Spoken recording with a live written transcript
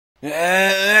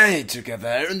Hey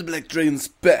together, and the Black Dragon's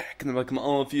back, and welcome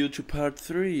all of you to part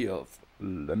 3 of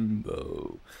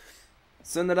Limbo.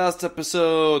 So in the last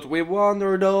episode, we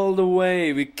wandered all the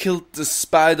way, we killed the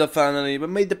spider finally, we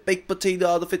made the baked potato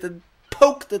out of it and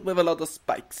poked it with a lot of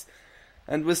spikes.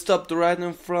 And we stopped right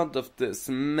in front of this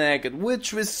maggot,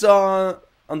 which we saw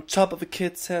on top of a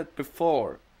kid's head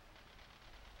before.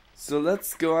 So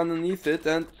let's go underneath it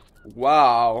and...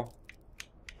 wow.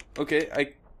 Okay,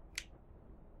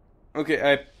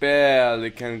 I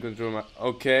barely can control my...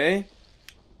 Okay,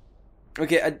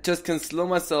 I just can slow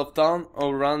myself down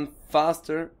or run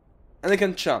faster. And I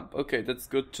can jump. Okay, that's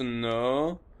good to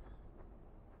know.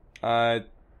 I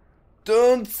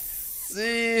don't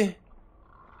see...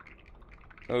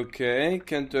 Okay,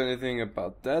 can't do anything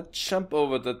about that. Jump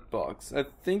over that box. I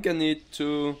think I need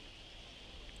to...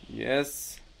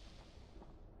 Yes.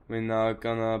 We're now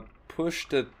gonna push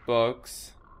that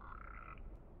box.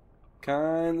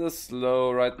 Kinda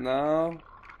slow right now.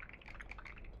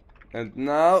 And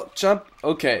now jump.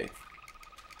 Okay.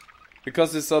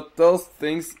 Because we saw those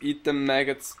things eat the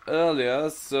maggots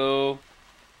earlier, so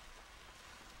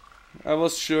I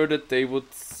was sure that they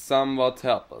would somewhat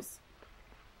help us.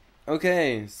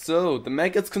 Okay, so the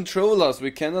maggots control us. We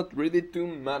cannot really do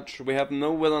much. We have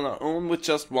no will on our own. We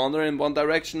just wander in one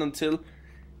direction until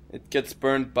it gets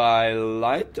burned by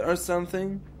light or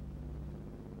something.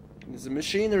 There's a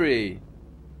machinery.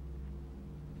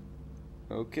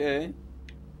 Okay.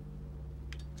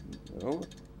 No.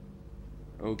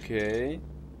 Okay.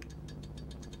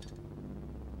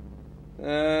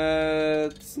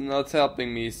 That's not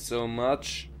helping me so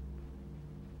much.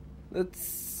 Let's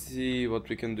see what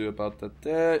we can do about that.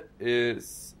 There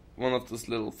is one of those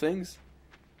little things.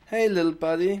 Hey, little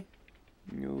buddy.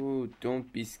 No,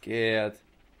 don't be scared.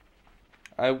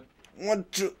 I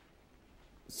want to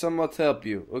somewhat help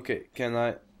you. Okay, can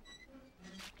I?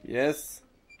 Yes.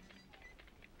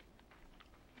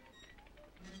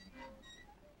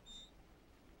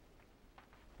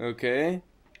 Okay.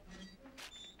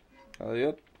 Hurry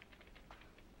up.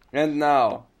 And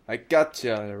now, I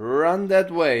gotcha. Run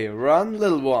that way. Run,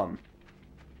 little one.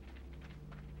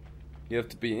 You have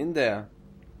to be in there.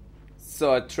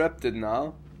 So I trapped it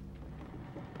now.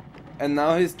 And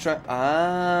now he's trying...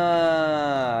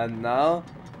 Ah, now...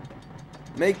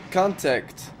 Make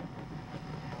contact.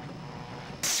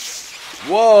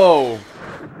 Whoa!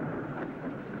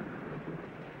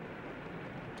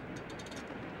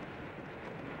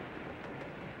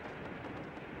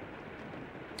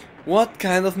 What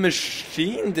kind of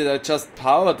machine did I just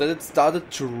power that it started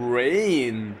to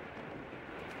rain?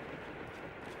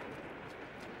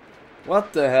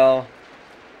 What the hell?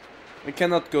 I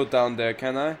cannot go down there,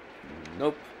 can I?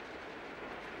 Nope.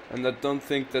 And I don't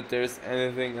think that there's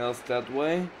anything else that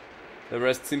way. The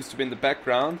rest seems to be in the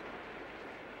background.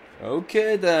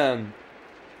 Okay then.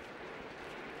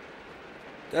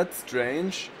 That's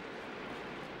strange.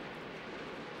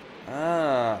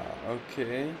 Ah,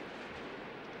 okay.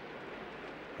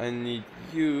 I need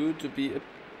you to be a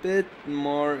bit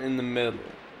more in the middle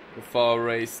before I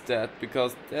raise that,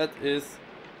 because that is...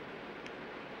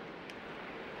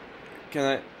 Can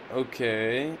I...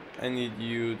 Okay, I need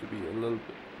you to be a little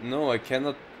bit... No, I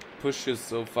cannot push you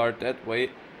so far that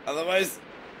way. Otherwise...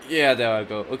 Yeah, there I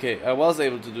go. Okay, I was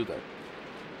able to do that.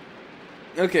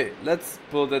 Okay, let's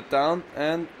pull that down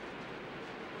and...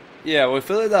 Yeah, we'll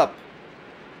fill it up.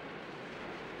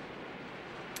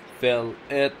 Fill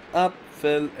it up,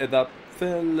 fill it up,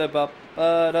 fill it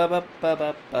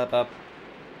up.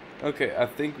 Okay, I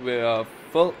think we are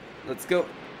full. Let's go.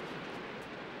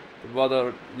 The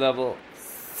water level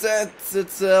sets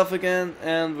itself again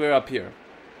and we're up here.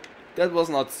 That was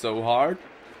not so hard.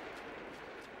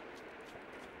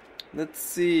 Let's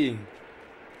see.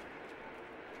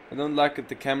 I don't like it,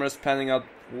 the camera's panning out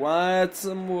quite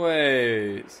some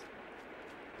ways.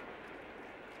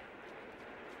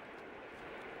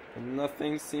 And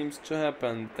nothing seems to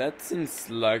happen. That seems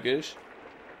sluggish.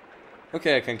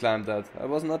 Okay, I can climb that. I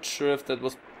was not sure if that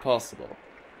was possible.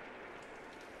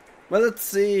 Well, let's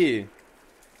see.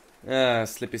 Ah,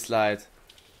 slippy slide.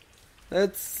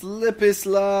 Let's slippy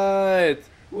slide.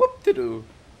 Whoop-de-doo.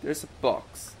 There's a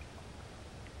box.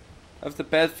 I have the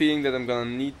bad feeling that I'm gonna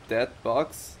need that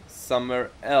box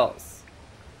somewhere else.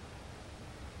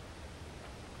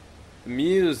 The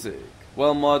music.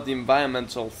 Well, more the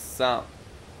environmental sound.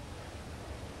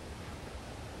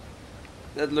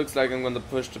 That looks like I'm gonna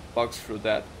push the box through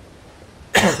that.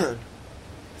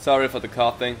 Sorry for the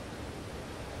coughing.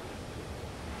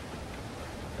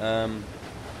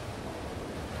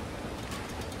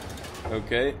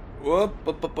 Okay. Whoop,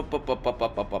 up, up, up, up, up, up,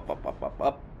 up, up, up, up, up,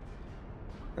 up.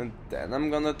 And then I'm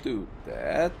gonna do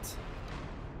that.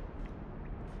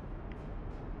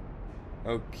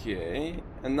 Okay,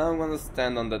 and now I'm gonna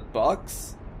stand on that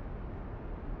box.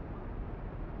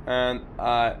 And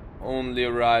I only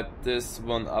ride this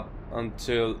one up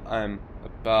until I'm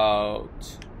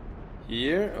about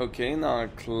here. Okay, now I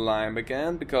climb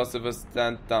again, because if I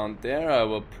stand down there I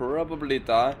will probably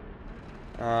die.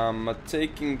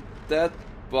 Taking that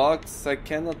box, I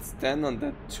cannot stand on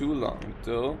that too long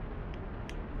though.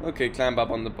 Okay, climb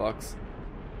up on the box.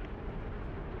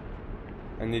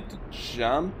 I need to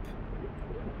jump.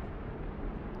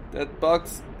 That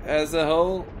box has a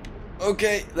hole.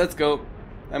 Okay, let's go.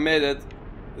 I made it.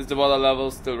 Is the water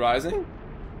level still rising?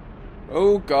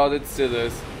 Oh god, it still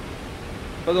is.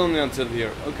 But only until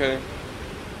here. Okay.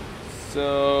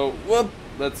 So, whoop,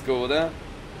 let's go there.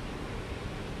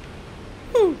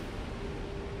 Whew.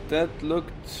 That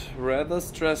looked rather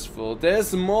stressful.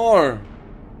 There's more!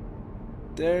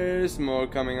 There's more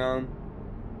coming on.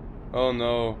 Oh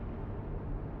no.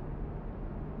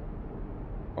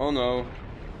 Oh no.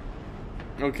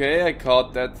 Okay, I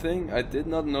caught that thing. I did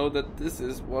not know that this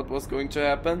is what was going to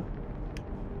happen.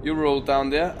 You roll down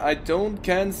there. I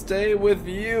can't stay with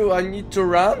you. I need to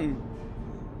run.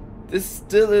 This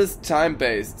still is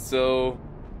time-based, so...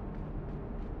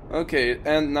 Okay,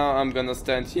 and now I'm gonna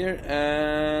stand here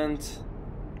and...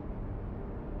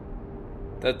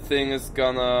 that thing is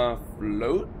gonna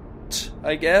float,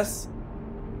 I guess.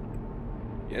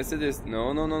 Yes it is.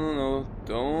 No, no, no, no, no.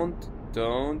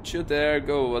 Don't you dare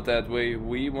go over that way.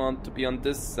 We want to be on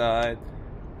this side.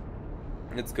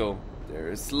 Let's go. There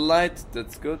is light.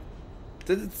 That's good.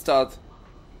 Did it start?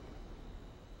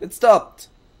 It stopped.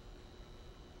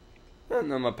 Oh,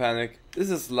 no more panic. This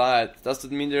is light. Does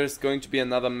it mean there's going to be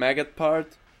another maggot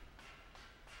part?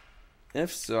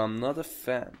 If so, I'm not a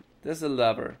fan. There's a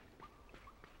lever.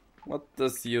 What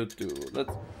does you do?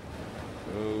 Let's...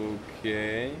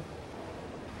 Okay.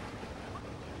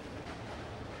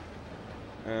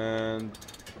 And...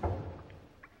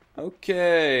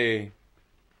 Okay.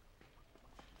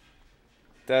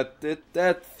 That did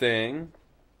that thing.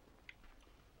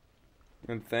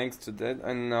 And thanks to that,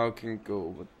 I now can go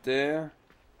over there.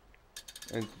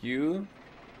 And you?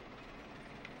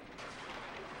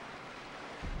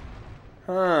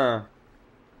 Huh.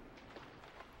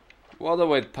 Water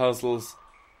weight puzzles.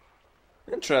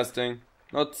 Interesting.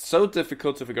 Not so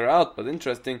difficult to figure out, but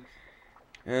interesting.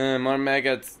 More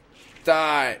maggots.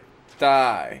 Die!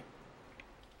 Die!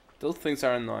 Those things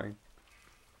are annoying.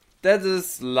 That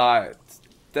is light.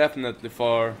 Definitely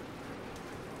for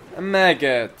a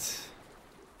maggot.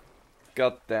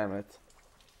 God damn it.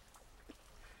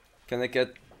 Can I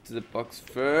get to the box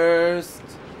first?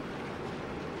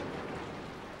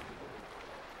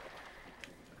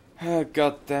 Oh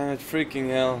god damn it, freaking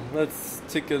hell. Let's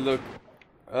take a look.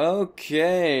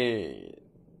 Okay.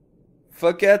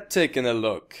 Forget taking a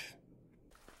look.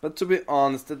 But to be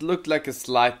honest, it looked like a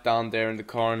slide down there in the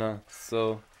corner,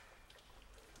 so...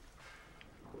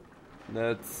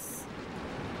 Let's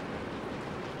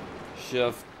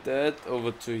shove that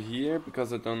over to here,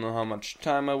 because I don't know how much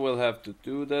time I will have to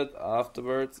do that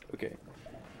afterwards. Okay.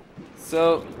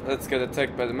 So, let's get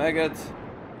attacked by the maggot.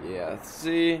 Yeah,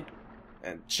 see.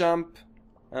 And jump.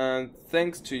 And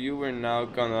thanks to you, we're now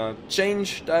gonna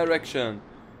change direction.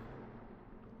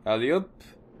 Alley-oop.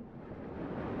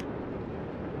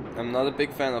 I'm not a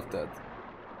big fan of that.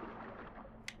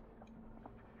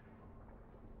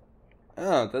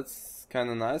 Ah, that's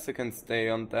kinda nice. I can stay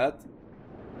on that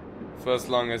for as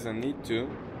long as I need to.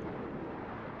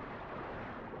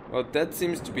 Well, that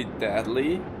seems to be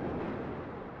deadly.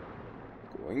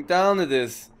 Going down it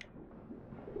is.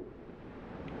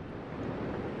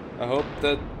 I hope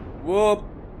that...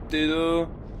 Whoop-de-doo.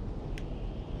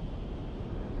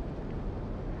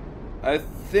 I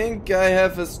think I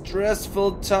have a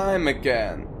stressful time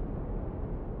again.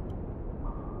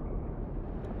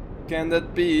 Can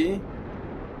that be?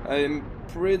 I'm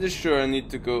pretty sure I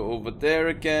need to go over there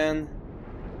again.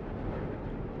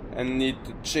 I need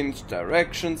to change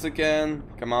directions again.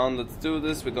 Come on, let's do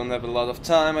this. We don't have a lot of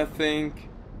time, I think.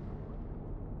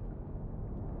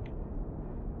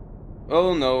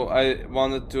 Oh no, I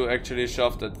wanted to actually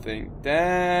shove that thing.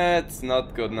 That's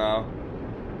not good now.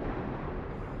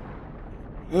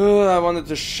 I wanted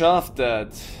to shove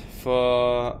that,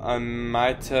 for I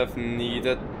might have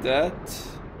needed that.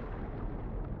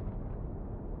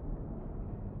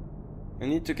 I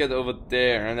need to get over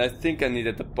there, and I think I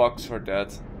needed the box for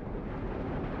that.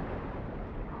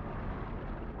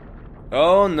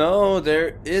 Oh no,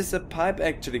 there is a pipe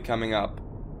actually coming up.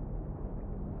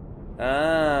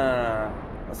 Ah,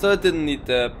 so I didn't need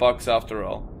the box after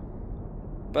all.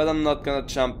 But I'm not gonna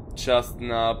jump just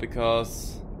now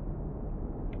because...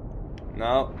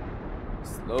 Now.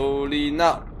 Slowly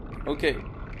now. Okay.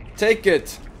 Take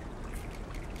it.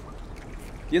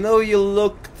 You know, you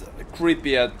looked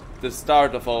creepy at the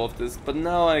start of all of this, but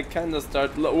now I kinda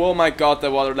start... Oh my god,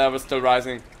 the water level is still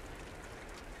rising.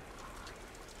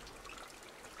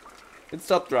 It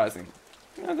stopped rising.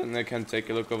 And then I can take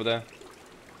a look over there.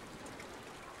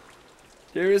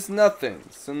 There is nothing,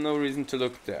 so no reason to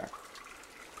look there.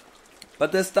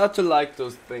 But I start to like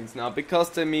those things now, because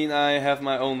they mean I have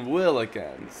my own will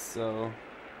again, so...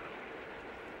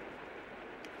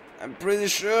 I'm pretty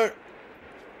sure.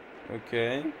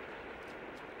 Okay.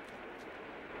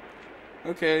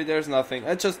 Okay, there's nothing.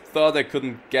 I just thought I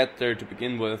couldn't get there to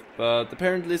begin with, but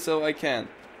apparently so I can.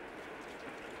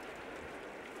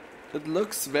 It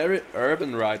looks very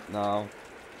urban right now.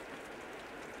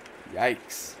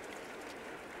 Yikes.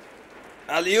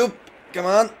 Alley-oop! Come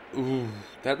on! Ooh,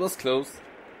 that was close.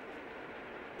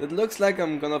 It looks like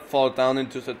I'm gonna fall down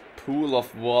into that pool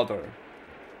of water.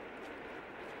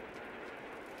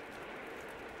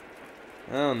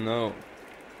 Oh no.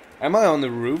 Am I on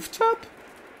the rooftop?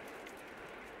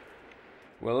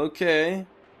 Well, okay.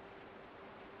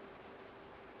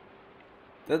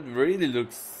 That really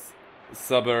looks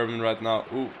suburban right now.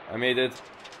 Ooh, I made it.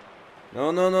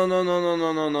 No, no, no, no, no, no,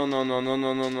 no, no, no, no, no, no,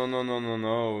 no, no, no, no, no,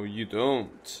 no, you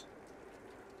don't.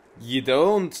 You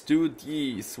don't do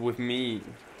these with me.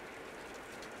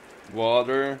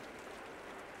 Water.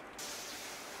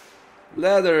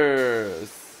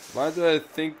 Ladders. Why do I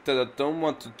think that I don't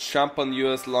want to jump on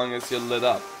you as long as you're lit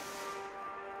up?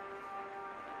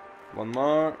 One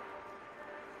more.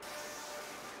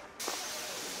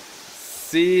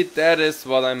 See, that is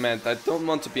what I meant. I don't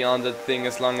want to be on that thing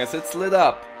as long as it's lit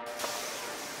up.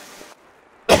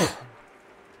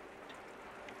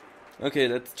 Okay,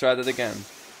 let's try that again.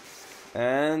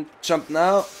 And jump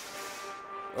now.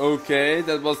 Okay,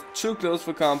 that was too close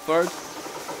for comfort.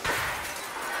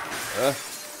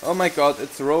 Oh my god,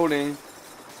 it's rolling.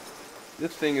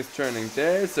 This thing is turning.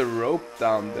 There's a rope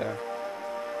down there.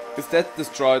 Is that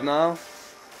destroyed now?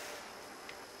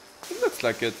 It looks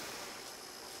like it.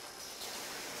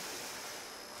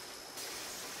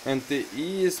 And the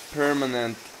E is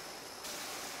permanent.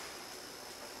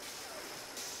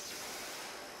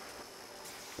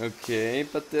 Okay,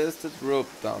 but there's that rope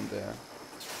down there.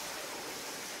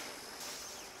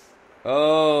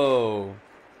 Oh.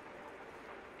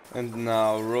 And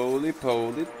now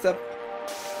roly-poly tap.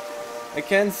 I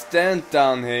can't stand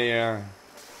down here.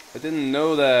 I didn't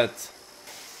know that.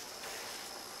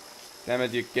 Damn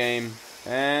it, you game.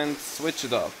 And switch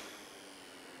it off.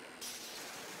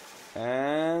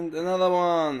 And another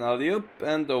one. Alley-oop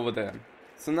and over there.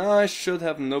 So now I should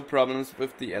have no problems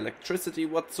with the electricity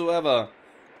whatsoever.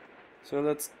 So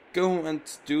let's go and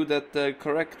do that the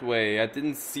correct way. I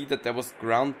didn't see that there was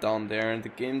ground down there, and the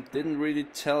game didn't really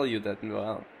tell you that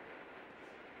well.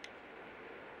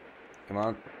 Come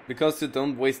on. Because you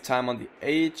don't waste time on the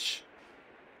H.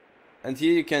 And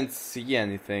here you can't see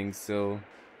anything, so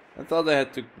I thought I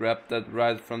had to grab that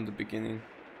right from the beginning.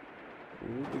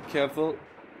 Ooh, be careful.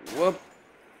 Whoop.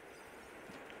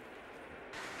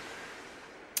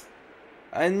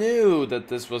 I knew that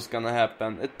this was gonna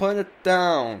happen. It pointed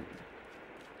down.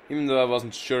 Even though I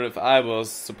wasn't sure if I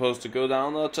was supposed to go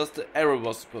down or just the arrow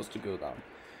was supposed to go down.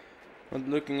 But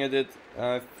looking at it,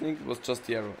 I think it was just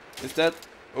the arrow. Is that?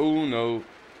 Oh no.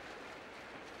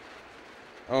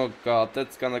 Oh god,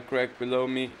 that's gonna crack below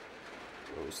me.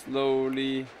 Go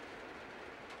slowly.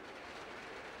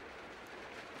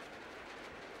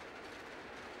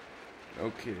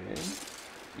 Okay.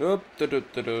 Oop,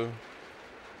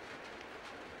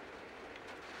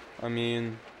 I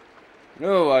mean...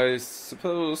 No, I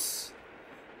suppose...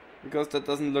 Because that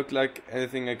doesn't look like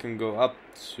anything I can go up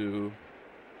to.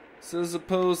 So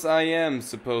suppose I am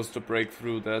supposed to break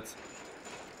through that.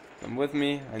 Come with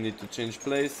me, I need to change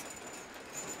place.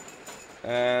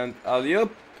 And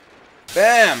alley-oop!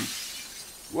 Bam!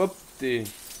 Whoop-dee.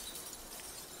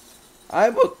 I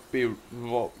would be...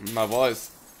 Whoa, my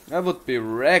voice. I would be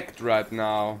wrecked right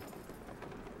now.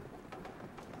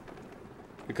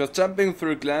 Because jumping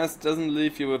through glass doesn't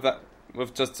leave you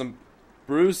with just some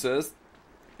bruises.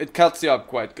 It cuts you up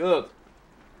quite good.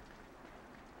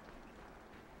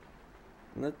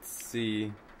 Let's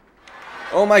see.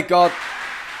 Oh my god!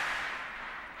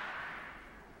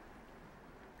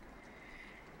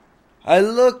 I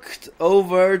looked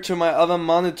over to my other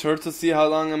monitor to see how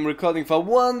long I'm recording for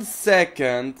 1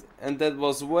 second, and that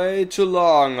was way too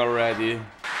long already.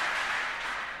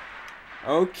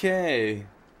 Okay.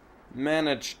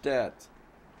 Manage that.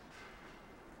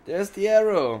 There's the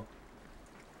arrow.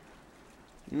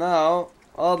 Now,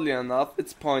 oddly enough,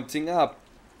 it's pointing up.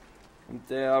 And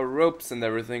there are ropes and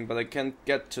everything, but I can't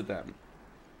get to them.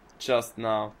 Just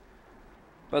now.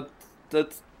 But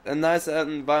that's a nice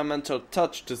environmental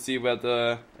touch to see where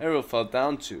the arrow fell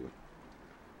down to.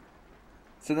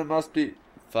 So there must be...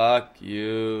 Fuck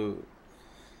you.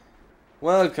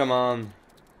 Well, come on.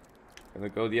 Gonna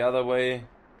go the other way.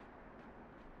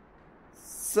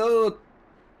 So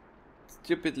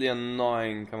stupidly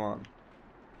annoying, come on.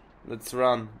 Let's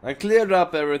run. I cleared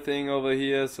up everything over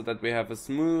here so that we have a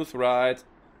smooth ride.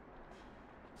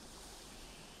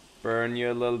 Burn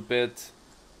you a little bit.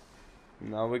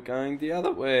 Now we're going the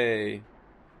other way.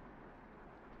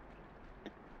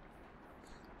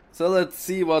 So let's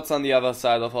see what's on the other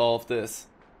side of all of this.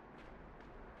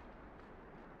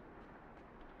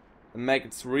 The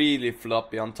magnet's really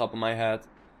floppy on top of my head.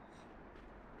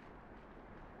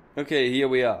 Okay, here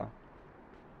we are.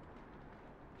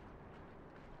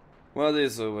 What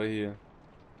is over here?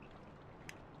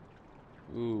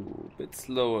 Ooh, a bit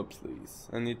slower please.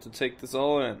 I need to take this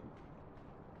all in.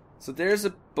 So there's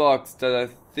a box that I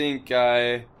think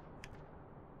I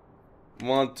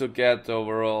want to get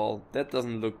overall. That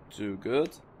doesn't look too good.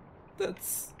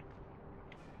 That's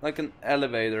like an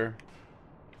elevator.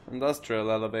 Industrial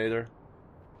elevator.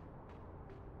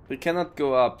 We cannot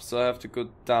go up, so I have to go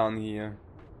down here.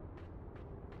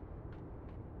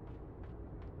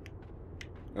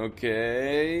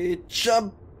 Okay,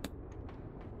 jump!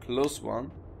 Close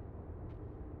one.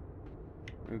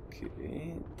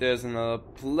 Okay, there's another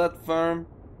platform.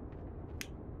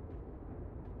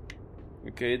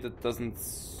 Okay, that doesn't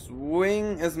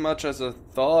swing as much as I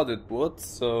thought it would,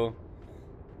 so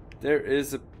there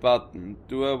is a button.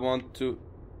 Do I want to...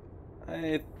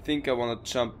 I think I want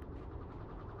to jump.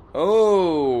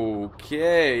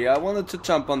 Okay, I wanted to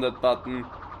jump on that button.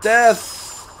 Death!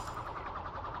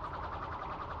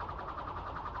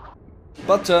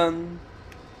 Button.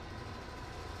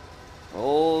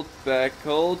 Hold back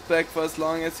for as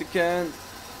long as you can.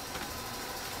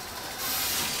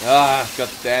 Ah, god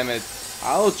damn it.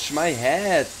 Ouch, my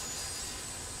head.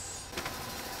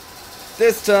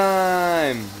 This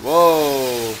time!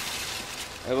 Whoa!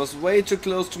 I was way too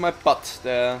close to my butt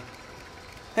there.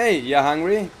 Hey, you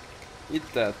hungry?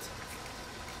 Eat that.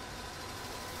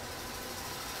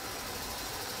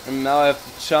 And now I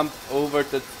have to jump over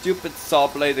that stupid saw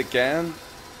blade again.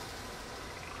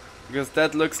 Because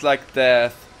that looks like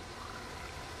death.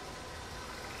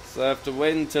 So I have to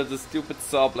wait until the stupid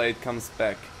saw blade comes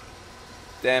back.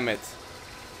 Damn it.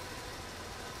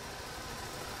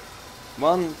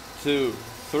 1, 2,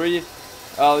 3.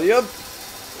 Alley-oop!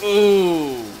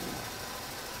 Ooh!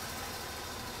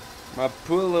 My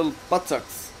poor little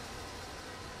buttocks.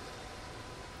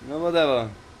 No, whatever.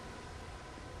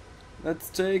 Let's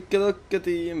take a look at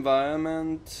the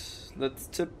environment. Let's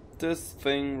tip this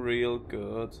thing real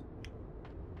good.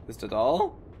 Is that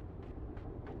all?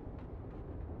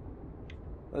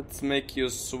 Let's make you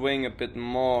swing a bit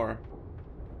more.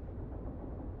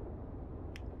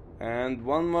 And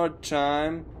one more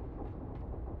time.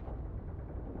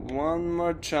 One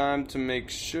more time to make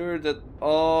sure that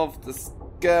all of the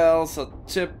scales are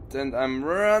tipped and I'm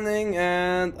running,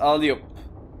 and alley-oop.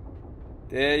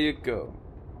 There you go.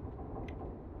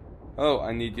 Oh,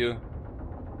 I need you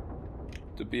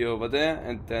to be over there,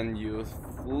 and then you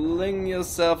fling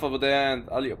yourself over there and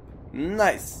alley-oop.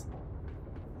 Nice!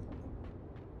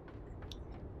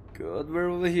 Good, we're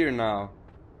over here now.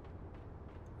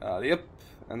 Alley-oop,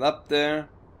 and up there.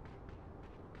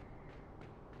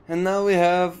 And now we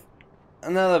have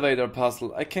an elevator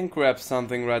puzzle. I can grab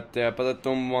something right there, but I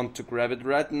don't want to grab it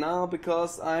right now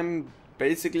because I'm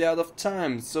basically out of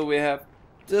time. So we have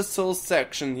this whole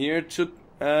section here to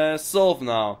solve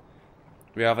now.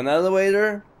 We have an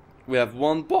elevator, we have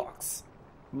one box.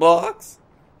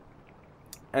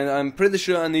 And I'm pretty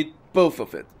sure I need both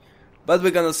of it. But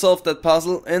we're gonna solve that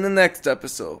puzzle in the next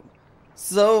episode.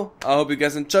 So, I hope you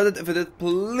guys enjoyed it. If you did,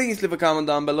 please leave a comment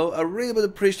down below. I really would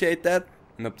appreciate that.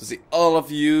 And hope to see all of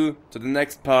you to the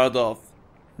next part of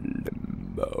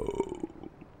Limbo.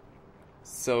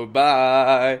 So,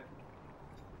 bye!